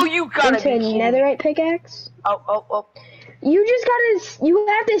pickaxe, Oh, you gotta into be a kidding. netherite pickaxe? Oh. You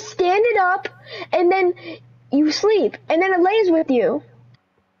have to stand it up, and then you sleep, and then it lays with you.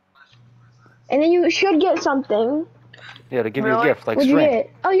 And then you should get something. Yeah, to give you a Really? gift, like What'd you string. get?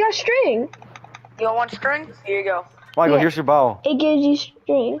 Oh, you got string. You want one string? Here you go. Michael, Yeah. here's your bow. It gives you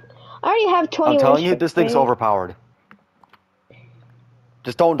string. I already have 21 I'm telling you, this thing's string. overpowered.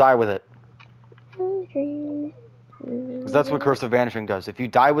 Just don't die with it. 'Cause that's what Curse of Vanishing does. If you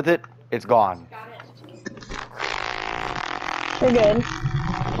die with it, it's gone. Got it. We're good.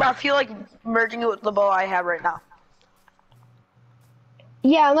 I feel like merging it with the bow I have right now.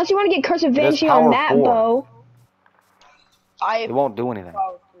 Yeah, unless you want to get Curse of It has Vanishing on power that 4. bow. I It won't do anything.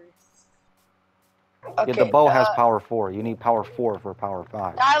 power 3. Okay. Yeah, the bow has power 4. You need power 4 for power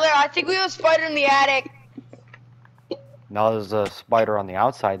 5. Tyler, I think we have a spider in the attic. Now there's a spider on the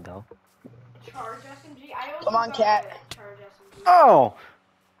outside though. Charge SMG. I also Come on, got cat. a charge SMG. Oh!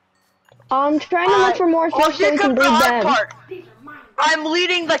 I'm trying to look for more fish so here we can comes the breed hard them. part. These are mine. I'm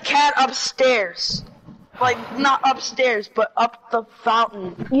leading the cat upstairs. Like, not upstairs, but up the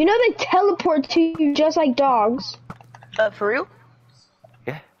fountain. You know they teleport to you just like dogs. For real?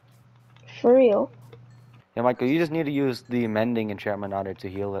 For real. Yeah, Michael, you just need to use the mending enchantment on it to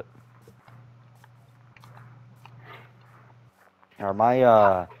heal it. Or my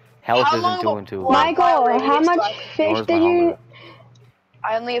health How isn't long doing too will- well. Michael, how much fish Nor is my did you... hunger.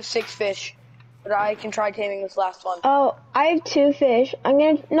 I only have 6 fish. But I can try taming this last one. Oh, I have 2 fish. I'm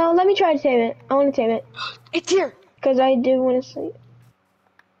gonna... No, let me try to tame it. I want to tame it. It's here! Because I do want to sleep.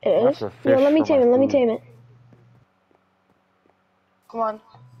 It That's is? a Yo, fish let me for tame my it. Let me food. tame it. Come on.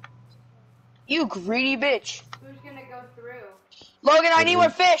 You greedy bitch. Who's gonna go through? Logan, I need more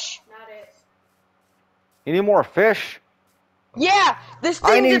fish! Not it. You need more fish? Yeah! This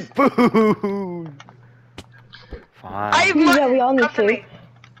thing I need just... food! Fine. Yeah, we all need Come to food. me.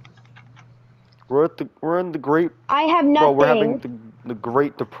 We're in the Great... I have Bro, nothing. we're having the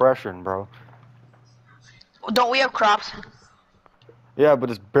Great Depression, bro. Don't we have crops? Yeah, but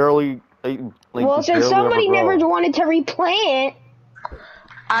it's barely... Like, Well, barely since somebody ever never grow. wanted to replant,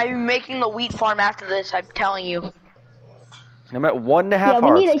 I'm making the wheat farm after this, I'm telling you. I'm at 1.5 Yeah, we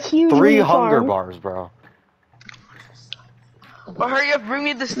hearts. need a huge 3 wheat hunger farm. bars, bro. Well, hurry up, bring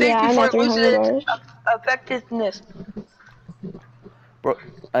me the steak Yeah, I'm before at it loses 300 its effectiveness. Bro,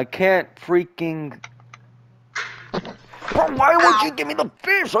 I can't freaking... Bro, why would you give me the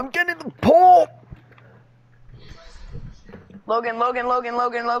fish? I'm getting the pole! Logan.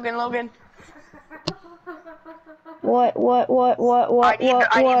 what?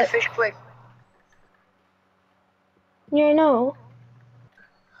 I need the fish quick. Yeah, no.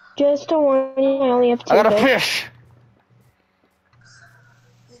 Just a warning, I only have 2 I got a fish. fish!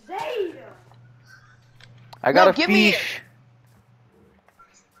 Zayda! I got No, a give me it. fish!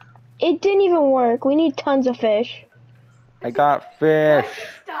 It didn't even work. We need tons of fish. I got fish!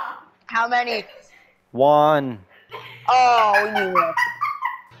 Stop! How many? 1. Oh, we need more.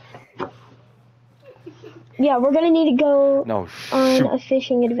 Yeah, we're gonna need to go No, on shoot. a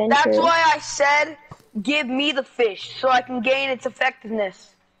fishing adventure. That's why I said, give me the fish, so I can gain its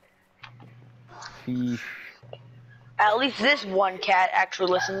effectiveness. Fish. At least this one cat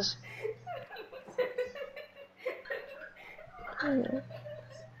actually listens.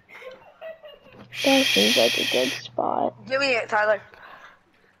 That seems like a good spot. Give me it, Tyler.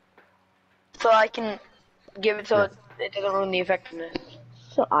 So I can give it so it doesn't ruin the effectiveness.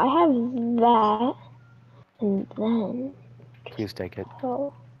 So I have that, and then Please take it.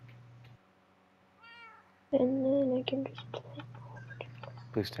 oh, and then I can just play.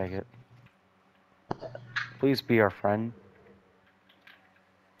 Please take it. Please be our friend.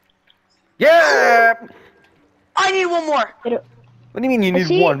 Yeah! I need one more. What do you mean you need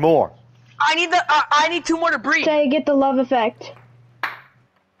See? 1 more? I need 2 more to breed. To get the love effect.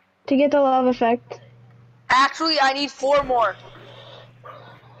 To get the love effect. Actually, I need 4 more.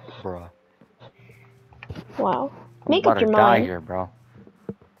 Bruh. Wow. I'm Make about up your to die mind. here, bro.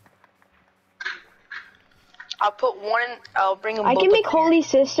 I'll put one in. I'll bring them I both can make up here. Holy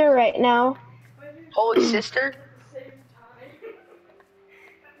Sister right now. Holy sister. Same time.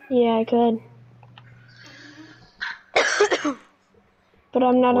 Yeah, I could. But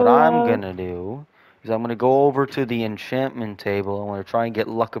I'm not What allowed. I'm gonna do is I'm gonna go over to the enchantment table. I'm gonna try and get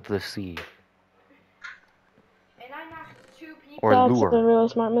Luck of the Sea. And I knocked 2 people. Or That's a Lure. really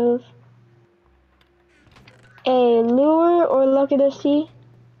smart move. A lure or luck of the sea?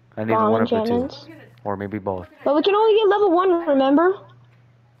 I need Bomb one of the two. enchantments. Or maybe both. But we can only get level 1, remember?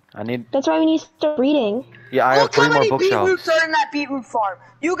 I need... That's why we need to start reading. Yeah, I have Look how 3 more many bookshelves. beetroots are in that beetroot farm.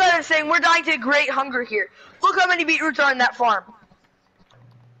 You guys are saying we're dying to great hunger here. Look how many beetroots are in that farm.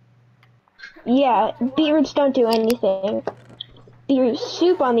 Yeah, beetroots don't do anything. Beetroot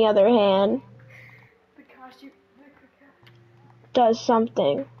soup, on the other hand, The costume. does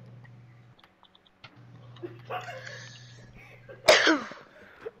something.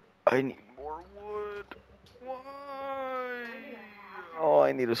 I need more wood. Why? Oh,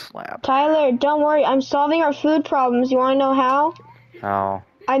 I need a slab. Tyler, don't worry, I'm solving our food problems. You wanna know how? Oh.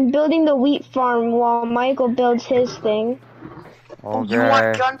 I'm building the wheat farm while Michael builds his thing. Okay. You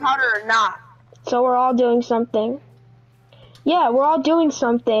want gunpowder or not? So we're all doing something. Yeah, we're all doing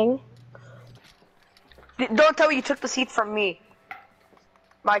something. Don't tell me you took the seeds from me.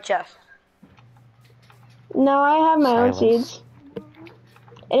 My chest. No, I have my own Silence. seeds.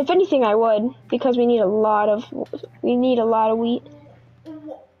 And if anything, I would, because we need a lot of wheat.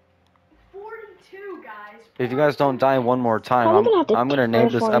 42, guys. If you guys don't die one more time, Probably gonna have to I'm gonna name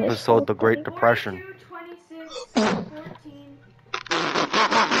this terraform this episode The whole Great thing. Depression. 42, 26,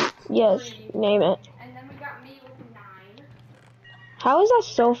 14, Yes, name it. and then we got me with 9. How is that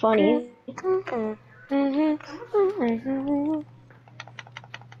so funny?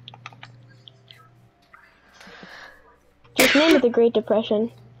 Just name it the Great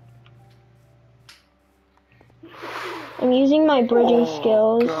Depression. I'm using my bridging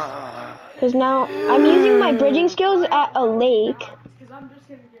skills. Because now, I'm using my bridging skills at a lake. Because I'm just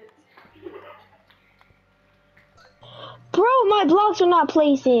gonna get. Bro, my blocks are not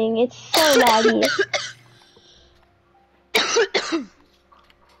placing. It's so laggy.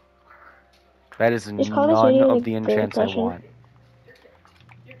 That is Just call this none video of the the Great enchants I Depression. want.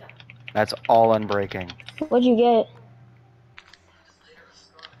 That's all unbreaking. What'd you get?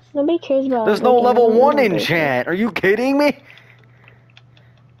 Nobody cares about There's no unbreaking, level I don't 1 need unbreaking. enchant. Are you kidding me?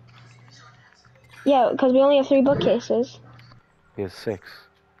 Yeah, because we only have 3 bookcases. He has 6.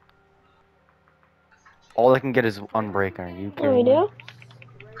 All I can get is unbreaking. Are you Oh, we kidding me? do?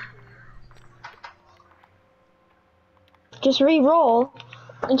 Just re-roll.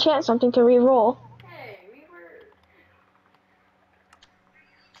 Enchant something to re-roll. Hey, we were.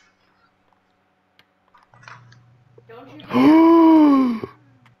 Don't you get.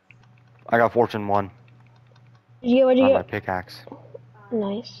 I got Fortune 1 What'd you on my get? pickaxe.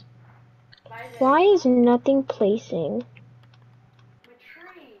 Nice. By the Why is nothing placing? my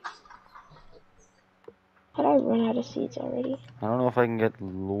tree. How'd I run out of seeds already? I don't know if I can get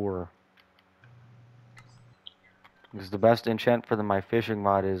lure. Because the best enchant for my fishing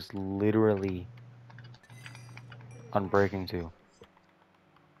rod is literally unbreaking 2.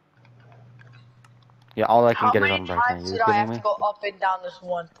 Yeah, all I can How get is many unbreaking. Are times you did I kidding have me? to go up and down this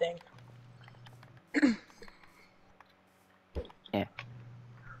one thing? Yeah.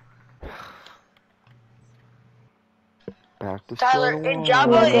 Back to Tyler, square in one. Java, I'm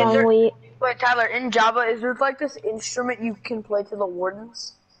not is there? growing wheat. Wait, Tyler, in Java, is there like this instrument you can play to the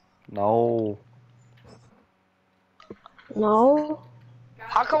wardens? No. No?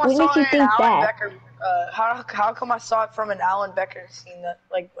 How come I What saw makes it you in think Alan that? Becker? How come I saw it from an Alan Becker scene that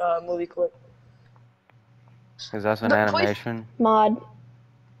movie clip? Because that's an The- please- animation. Mod.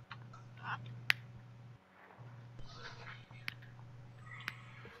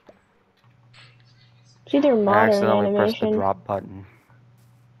 It's either I mod or an accidentally pressed the animation. drop button.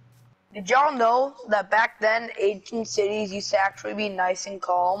 Did y'all know that back then ancient cities used to actually be nice and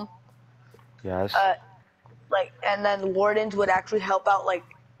calm? Yes. And then wardens would actually help out like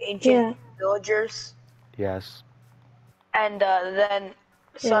ancient Yeah. villagers, Yes. and then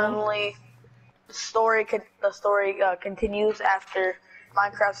suddenly the story continues after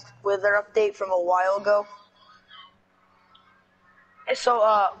Minecraft's Wither update from a while ago. And so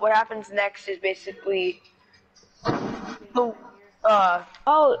what happens next is basically the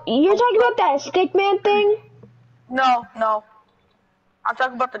Oh, you're talking about that Stickman thing? no, I'm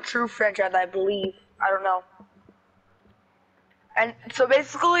talking about the true franchise, I believe. I don't know. And so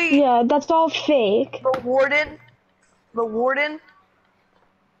basically, Yeah, that's all fake. the warden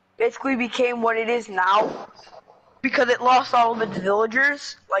basically became what it is now because it lost all of its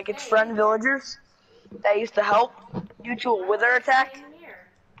villagers, like its friend villagers that used to help due to a wither attack. In here.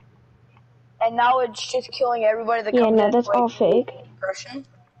 And now it's just killing everybody that Yeah, comes no, in. that's all fake. Depression,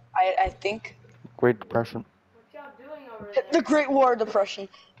 I think. Great Depression. What y'all doing over there? The Great War of Depression.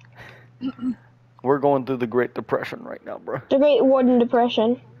 We're going through the Great Depression right now, bro. The Great Warden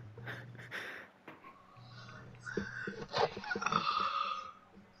Depression.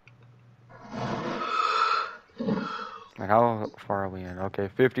 And how far are we in? Okay,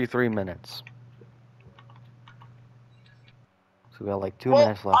 53 minutes. So we got like 2 Well,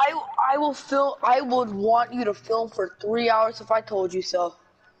 minutes left. I will film. I would want you to film for 3 hours if I told you so.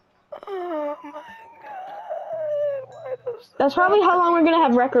 Oh my god. Why does That's probably how long we're gonna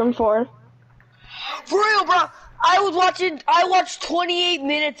have Rec Room for. For real, bro. I watched 28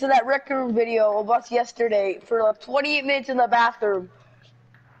 minutes of that Rec Room video of us yesterday for like 28 minutes in the bathroom.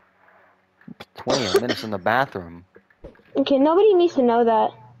 28 minutes in the bathroom? Okay, nobody needs to know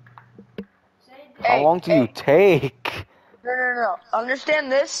that. How long do you take? No.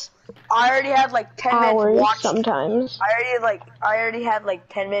 Understand this? I already had like 10 Hours minutes watched. sometimes. I already had like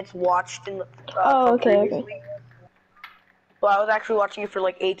 10 minutes watched in the Oh, okay, okay. previously. Well, I was actually watching it for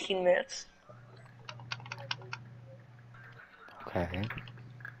like 18 minutes. Okay.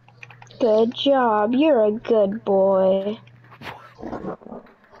 Good job. You're a good boy.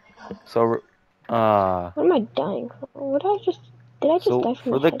 So, What am I dying from? What did I just... Did I just So die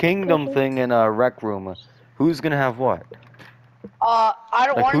from for a the head kingdom scratcher? thing in a rec room, who's gonna have what? I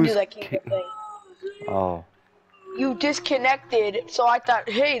don't Like want to do who's? that kingdom thing. Oh, You disconnected, so I thought,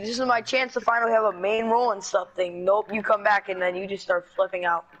 hey, this is my chance to finally have a main role in something. Nope, you come back and then you just start flipping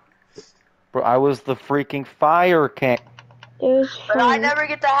out. bro, I was the freaking fire king. It was But I fun. never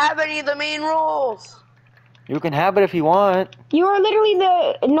get to have any of the main roles. You can have it if you want. You are literally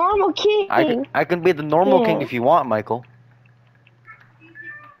the normal king. I can be the normal king Yeah. if you want, Michael.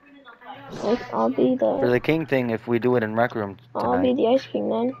 I'll be For the the king thing, if we do it in rec room I'll be tonight, the ice king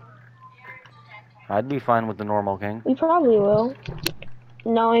then. I'd be fine with the normal king. We probably will.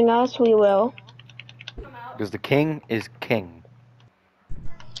 Knowing us, we will. Because the king is king.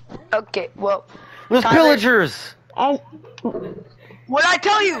 Okay, well, There's Tyler- pillagers! As what'd I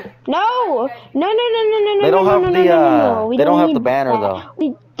tell you? no, no. They don't have no, the, no. We they don't have need the banner, that. though.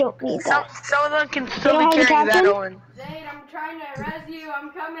 We don't need Some that. of them can They still don't be have the carrying that captain? on. Zane, I'm trying to res you.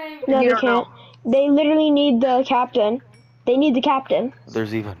 I'm coming. No, You they don't can't. They literally need the captain. They need the captain.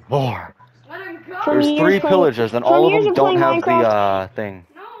 There's even more. Let him go. From There's years 3 playing- pillagers, and from all of years them of don't playing have Minecraft. the, thing.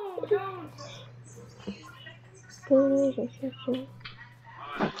 No, don't.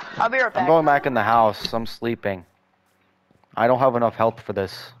 I'll be right I'm back. going back in the house. I'm sleeping. I don't have enough health for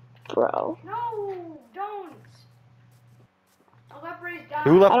this. Bro, No, don't. I'll let Braze die.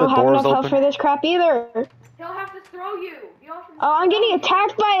 Who left I the don't have doors enough health for open? this crap either. He'll have to throw you. You'll have to Oh, I'm getting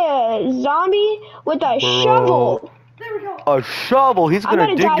attacked by a zombie with a shovel. There we go. A shovel? He's I'm gonna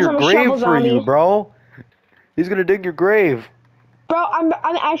gonna dig die your from a grave shovel for you, zombie. bro. He's gonna dig your grave. Bro, I'm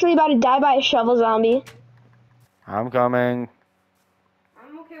actually about to die by a shovel zombie. I'm coming.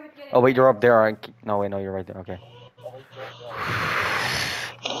 I'm okay with getting. Oh wait, you're up there. No wait, no, you're right there. Okay.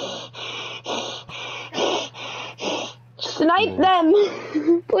 Snipe them.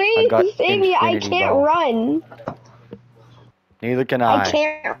 Please got save me. I infinity can't bow. run. Neither can I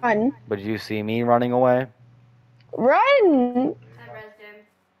can't run. But did you see me running away? Run. I resed him.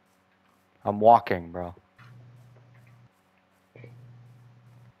 I'm walking, bro.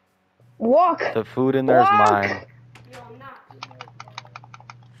 Walk. The food in there is Walk. mine. You'll not.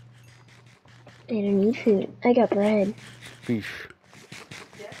 I don't need food. I got bread. Fish.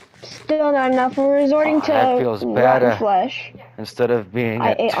 Still not enough. We're resorting Oh, to that feels rotten better. flesh. Instead of being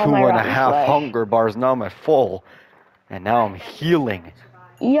I at ate all 2 my and a rotten half flesh. hunger bars, now I'm at full. And now I'm healing.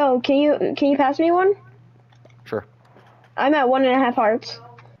 Yo, can you pass me one? Sure. I'm at 1.5 hearts,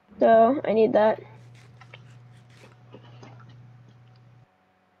 so I need that.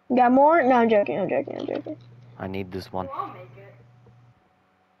 Got more? No, I'm joking. I need this one. I'll make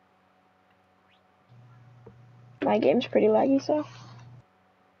it. My game's pretty laggy, so.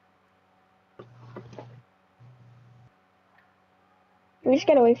 We just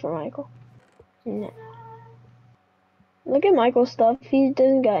gotta wait for Michael. No. Look at Michael's stuff. He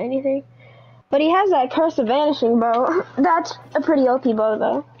doesn't got anything. But he has that curse of vanishing bow. That's a pretty OP bow,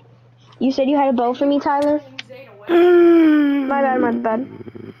 though. You said you had a bow for me, Tyler? Zane away. My bad.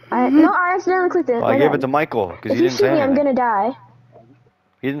 No, I accidentally clicked it. Well, My I gave bad. it to Michael because If he you didn't shoot say me, I'm anything. gonna die.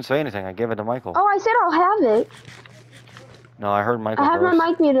 He didn't say anything. I gave it to Michael. Oh, I said I'll have it. No, I heard Michael I have my first.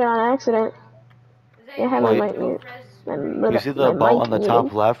 mic muted on accident. Zane, Yeah, I have my Wait. mic muted. You see the bow on the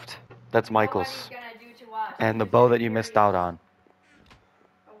top left? That's Michael's. Gonna do to us. And the bow that you missed out on.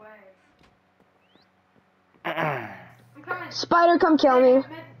 Away. I'm coming. Spider, come kill me.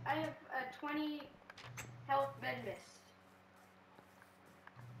 I have a 20 health med mist.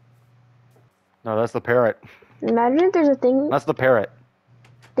 No, that's the parrot. Imagine if there's a thing. That's the parrot.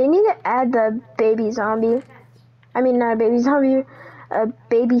 They need to add the baby zombie. I mean, not a baby zombie, a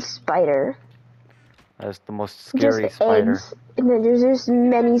baby spider. That's the most scary Just spider. eggs. And then there's just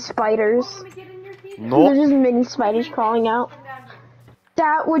many spiders. Let me get in your teeth. No. There's just many spiders crawling out. Come down here.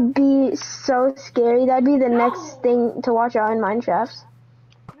 That would be so scary. That'd be the next thing to watch out in Mineshafts.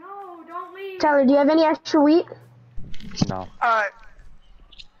 No, don't leave. Tyler, do you have any extra wheat? No. Alright.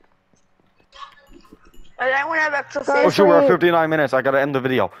 And I went have extra Go Oh fish. shoot, we're at wait. 59 minutes. I gotta end the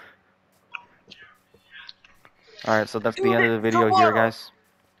video. Alright, so that's the end of the video here, guys.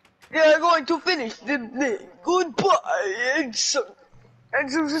 We are going to finish the goodbye and See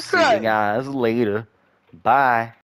you subscribe. guys later. Bye.